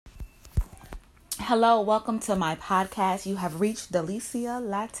Hello, welcome to my podcast. You have reached Delicia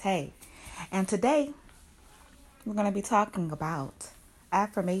Latte. And today we're going to be talking about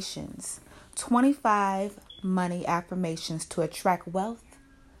affirmations 25 money affirmations to attract wealth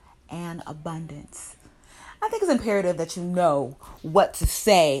and abundance. I think it's imperative that you know what to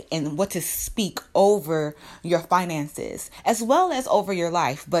say and what to speak over your finances as well as over your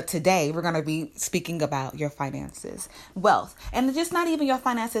life. But today we're going to be speaking about your finances, wealth, and just not even your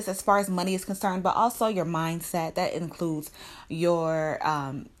finances as far as money is concerned, but also your mindset. That includes your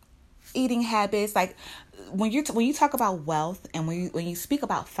eating habits. Like when you talk about wealth and when you speak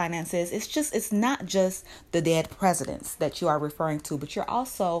about finances, it's not just the dead presidents that you are referring to, but you're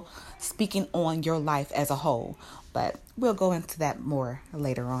also speaking on your life as a whole. But we'll go into that more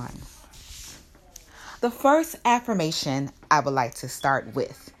later on. The first affirmation I would like to start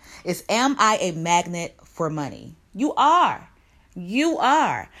with is, am I a magnet for money? You are. You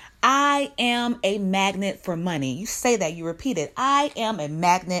are. I am a magnet for money. You say that, you repeat it. I am a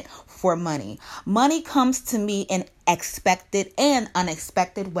magnet for money. Money comes to me in expected and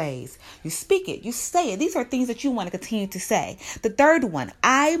unexpected ways. You speak it, you say it. These are things that you want to continue to say. The third one,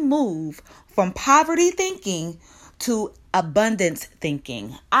 I move from poverty thinking to abundance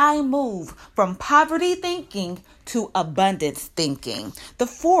thinking. I move from poverty thinking to abundance thinking. The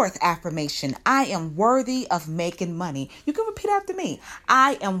fourth affirmation, I am worthy of making money. You can repeat after me.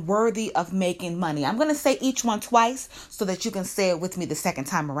 I am worthy of making money. I'm going to say each one twice so that you can say it with me the second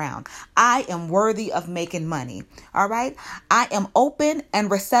time around. I am worthy of making money. All right. I am open and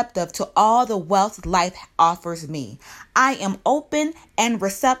receptive to all the wealth life offers me. I am open and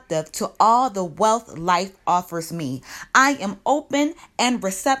receptive to all the wealth life offers me. I am open and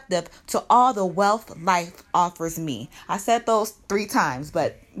receptive to all the wealth life offers me. I said those 3 times,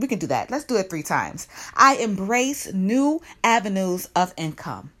 but we can do that. Let's do it 3 times. I embrace new avenues of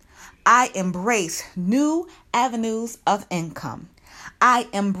income. I embrace new avenues of income. I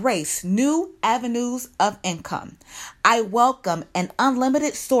embrace new avenues of income. I welcome an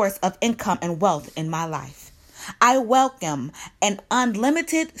unlimited source of income and wealth in my life. I welcome an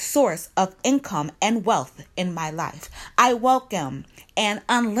unlimited source of income and wealth in my life. I welcome an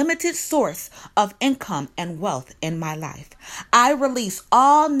unlimited source of income and wealth in my life. I release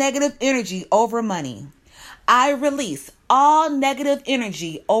all negative energy over money. I release all negative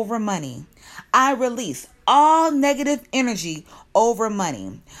energy over money. I release all negative energy over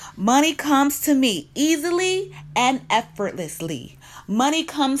money. Money comes to me easily and effortlessly. Money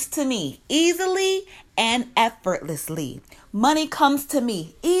comes to me easily and effortlessly. Money comes to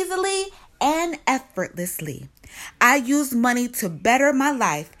me easily and effortlessly. I use money to better my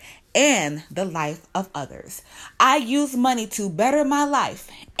life and the life of others. I use money to better my life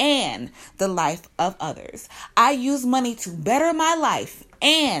and the life of others. I use money to better my life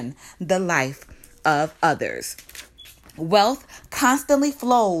and the life of others. Wealth constantly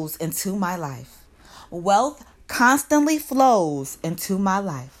flows into my life. Wealth constantly flows into my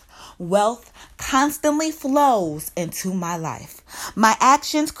life. Wealth constantly flows into my life. My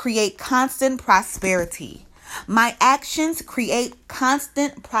actions create constant prosperity. My actions create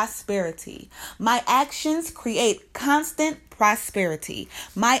constant prosperity. My actions create constant prosperity.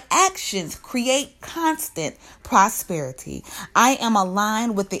 My actions create constant prosperity. I am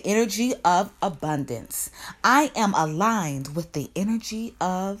aligned with the energy of abundance. I am aligned with the energy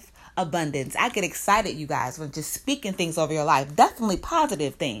of abundance. I get excited, you guys, when just speaking things over your life. Definitely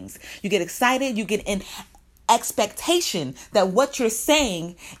positive things. You get excited. You get in expectation that what you're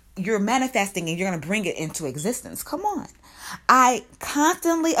saying, you're manifesting and you're going to bring it into existence. Come on. I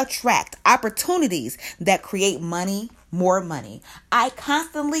constantly attract opportunities that create money, more money. I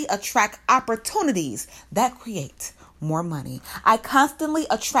constantly attract opportunities that create more money. I constantly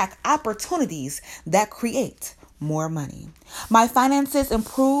attract opportunities that create more money. My finances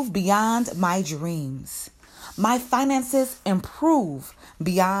improve beyond my dreams. My finances improve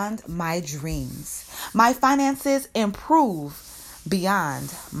beyond my dreams. My finances improve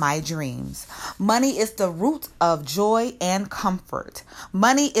beyond my dreams. Money is the root of joy and comfort.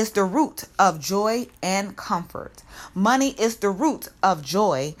 Money is the root of joy and comfort. Money is the root of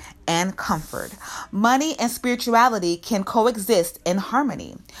joy and comfort. Money and spirituality can coexist in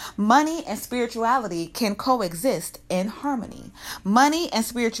harmony. Money and spirituality can coexist in harmony. Money and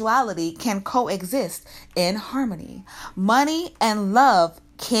spirituality can coexist in harmony. Money and love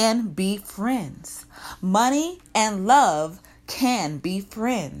can be friends. Money and love can be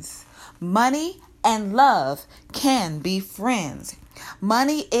friends. Money and love can be friends.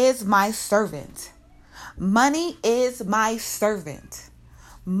 Money is my servant. Money is my servant.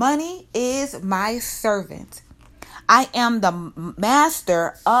 Money is my servant. I am the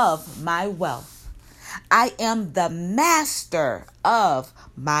master of my wealth. I am the master of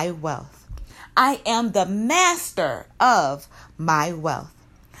my wealth. I am the master of my wealth.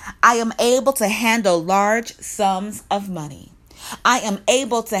 I am able to handle large sums of money. I am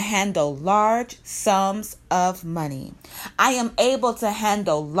able to handle large sums of money. I am able to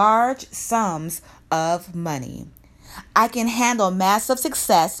handle large sums of money. I can handle massive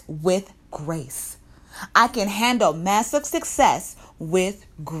success with grace. I can handle massive success with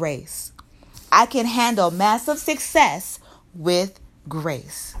grace. I can handle massive success with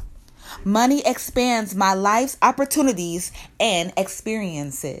grace. Money expands my life's opportunities and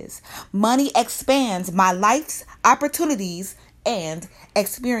experiences. Money expands my life's opportunities and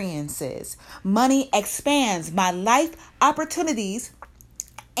experiences. Money expands my life opportunities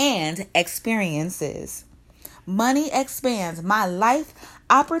and experiences. Money expands my life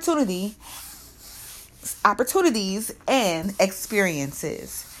opportunities and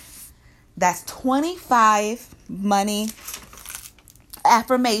experiences. That's 25 money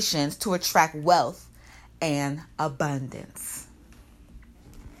affirmations to attract wealth and abundance.